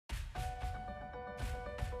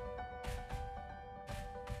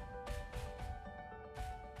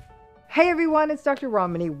Hey everyone, it's Dr.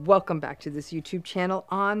 Ramani. Welcome back to this YouTube channel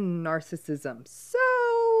on narcissism. So,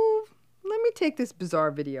 let me take this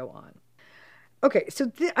bizarre video on. Okay,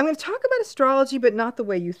 so I'm going to talk about astrology, but not the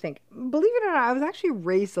way you think. Believe it or not, I was actually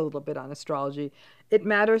raised a little bit on astrology. It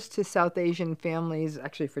matters to South Asian families,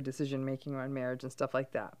 actually for decision making around marriage and stuff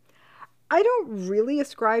like that. I don't really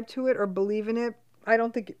ascribe to it or believe in it. I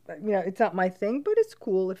don't think, it's not my thing, but it's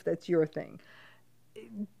cool if that's your thing.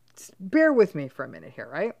 Bear with me for a minute here,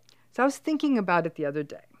 right? So I was thinking about it the other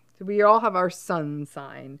day. So we all have our sun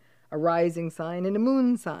sign, a rising sign, and a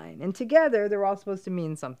moon sign. And together, they're all supposed to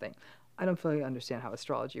mean something. I don't fully understand how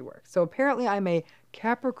astrology works. So apparently I'm a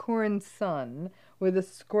Capricorn sun with a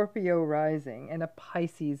Scorpio rising and a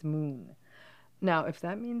Pisces moon. Now, if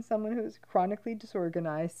that means someone who's chronically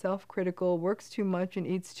disorganized, self-critical, works too much, and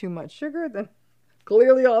eats too much sugar, then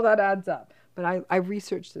clearly all that adds up. But I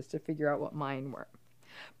researched this to figure out what mine were.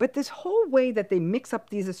 But this whole way that they mix up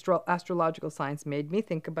these astrological signs made me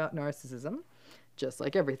think about narcissism, just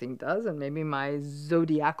like everything does, and maybe my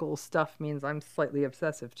zodiacal stuff means I'm slightly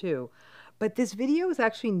obsessive too. But this video is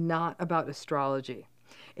actually not about astrology.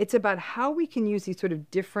 It's about how we can use these sort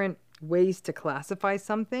of different ways to classify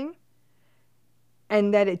something,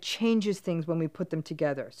 and that it changes things when we put them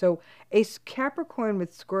together. So a Capricorn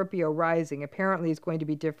with Scorpio rising apparently is going to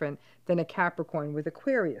be different than a Capricorn with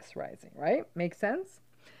Aquarius rising, right? Make sense?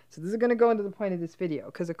 So this is going to go into the point of this video,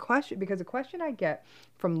 because a question I get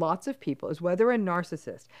from lots of people is whether a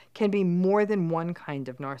narcissist can be more than one kind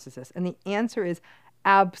of narcissist. And the answer is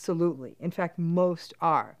absolutely. In fact, most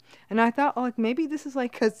are. And I thought, oh, like maybe this is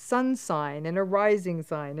like a sun sign and a rising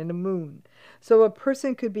sign and a moon. So a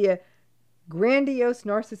person could be a grandiose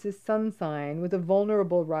narcissist sun sign with a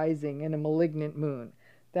vulnerable rising and a malignant moon.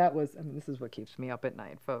 This is what keeps me up at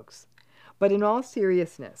night, folks. But in all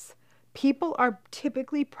seriousness, people are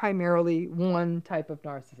typically primarily one type of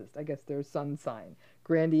narcissist. I guess there's sun sign.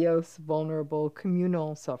 Grandiose, vulnerable,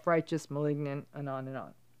 communal, self-righteous, malignant, and on and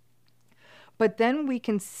on. But then we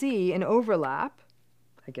can see an overlap,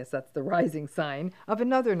 I guess that's the rising sign, of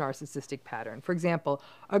another narcissistic pattern. For example,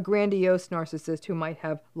 a grandiose narcissist who might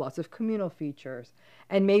have lots of communal features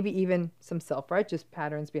and maybe even some self-righteous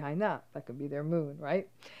patterns behind that. That could be their moon, right?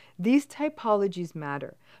 These typologies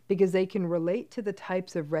matter because they can relate to the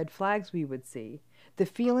types of red flags we would see, the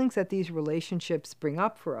feelings that these relationships bring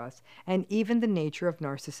up for us, and even the nature of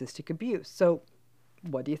narcissistic abuse. So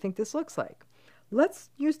what do you think this looks like? Let's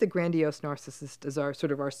use the grandiose narcissist as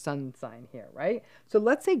our sun sign here, right? So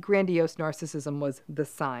let's say grandiose narcissism was the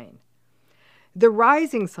sign. The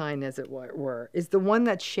rising sign, as it were, is the one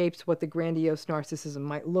that shapes what the grandiose narcissism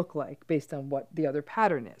might look like based on what the other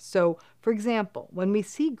pattern is. So, for example, when we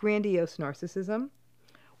see grandiose narcissism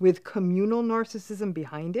with communal narcissism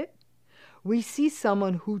behind it, we see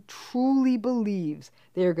someone who truly believes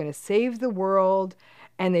they are going to save the world,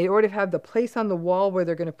 and they already have the place on the wall where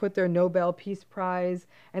they're going to put their Nobel Peace Prize,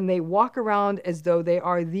 and they walk around as though they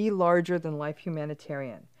are the larger-than-life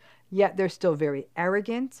humanitarian. Yet they're still very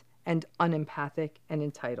arrogant and unempathic and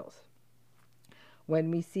entitled.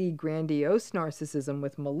 When we see grandiose narcissism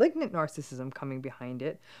with malignant narcissism coming behind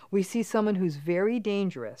it, we see someone who's very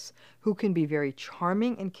dangerous, who can be very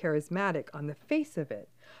charming and charismatic on the face of it,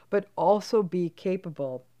 but also be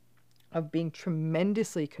capable of being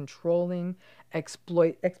tremendously controlling,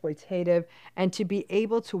 exploitative, and to be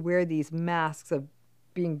able to wear these masks of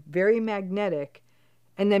being very magnetic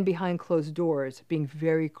and then behind closed doors being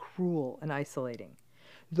very cruel and isolating.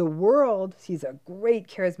 The world sees a great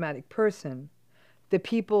charismatic person. The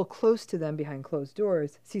people close to them behind closed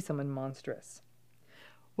doors see someone monstrous.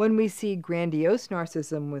 When we see grandiose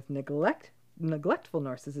narcissism with neglectful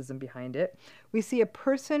narcissism behind it, we see a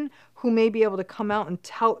person who may be able to come out and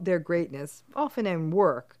tout their greatness, often in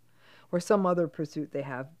work or some other pursuit they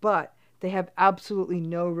have, but they have absolutely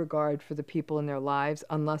no regard for the people in their lives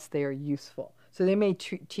unless they are useful. So they may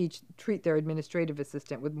treat their administrative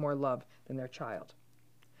assistant with more love than their child.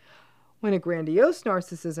 When a grandiose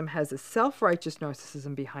narcissism has a self-righteous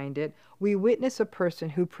narcissism behind it, we witness a person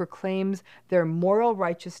who proclaims their moral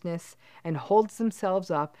righteousness and holds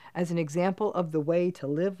themselves up as an example of the way to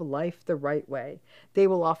live life the right way. They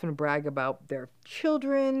will often brag about their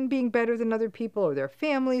children being better than other people, or their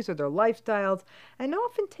families, or their lifestyles, and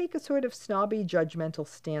often take a sort of snobby, judgmental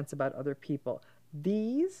stance about other people.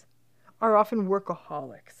 These are often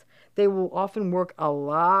workaholics. They will often work a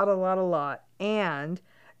lot, and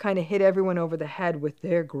kind of hit everyone over the head with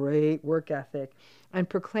their great work ethic and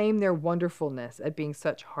proclaim their wonderfulness at being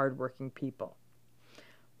such hardworking people.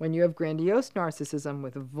 When you have grandiose narcissism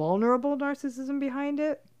with vulnerable narcissism behind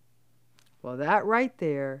it, well, that right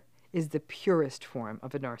there is the purest form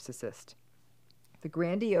of a narcissist. The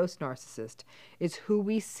grandiose narcissist is who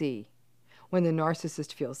we see when the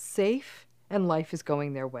narcissist feels safe and life is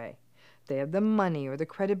going their way. They have the money or the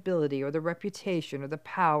credibility or the reputation or the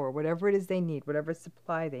power, whatever it is they need, whatever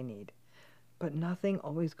supply they need. But nothing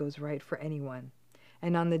always goes right for anyone.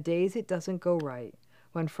 And on the days it doesn't go right,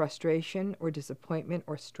 when frustration or disappointment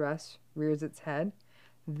or stress rears its head,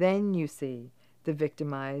 then you see the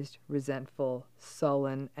victimized, resentful,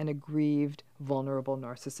 sullen, and aggrieved, vulnerable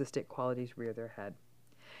narcissistic qualities rear their head.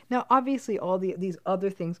 Now, obviously, all these other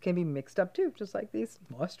things can be mixed up too, just like these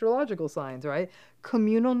astrological signs, right?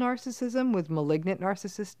 Communal narcissism with malignant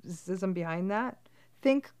narcissism behind that.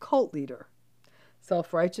 Think cult leader.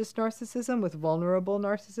 Self-righteous narcissism with vulnerable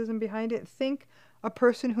narcissism behind it. Think a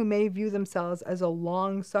person who may view themselves as a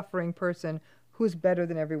long-suffering person who's better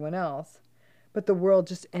than everyone else, but the world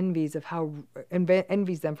just envies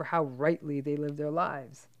them for how rightly they live their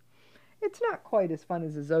lives. It's not quite as fun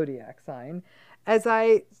as a zodiac sign. As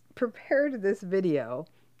I prepared this video,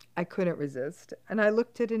 I couldn't resist, and I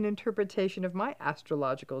looked at an interpretation of my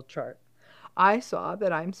astrological chart. I saw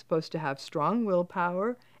that I'm supposed to have strong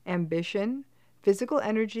willpower, ambition, physical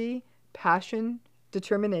energy, passion,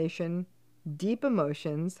 determination, deep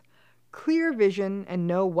emotions, clear vision and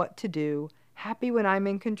know what to do, happy when I'm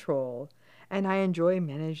in control, and I enjoy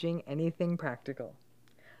managing anything practical.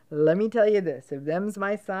 Let me tell you this, if them's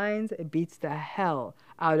my signs, it beats the hell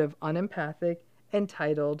out of unempathic,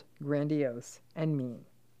 entitled, grandiose, and mean.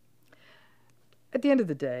 At the end of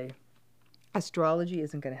the day, astrology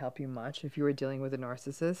isn't going to help you much if you are dealing with a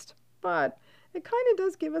narcissist, but it kind of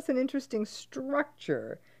does give us an interesting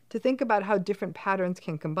structure to think about how different patterns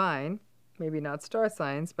can combine, maybe not star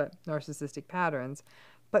signs, but narcissistic patterns,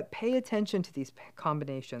 but pay attention to these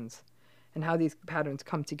combinations and how these patterns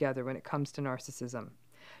come together when it comes to narcissism.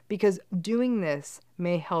 Because doing this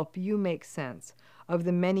may help you make sense of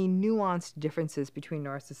the many nuanced differences between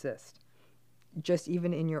narcissists, just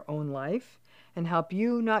even in your own life, and help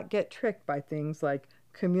you not get tricked by things like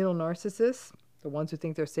communal narcissists, the ones who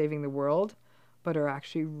think they're saving the world, but are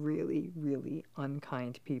actually really, really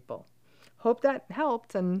unkind people. Hope that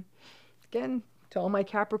helped, and again, to all my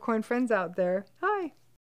Capricorn friends out there, hi!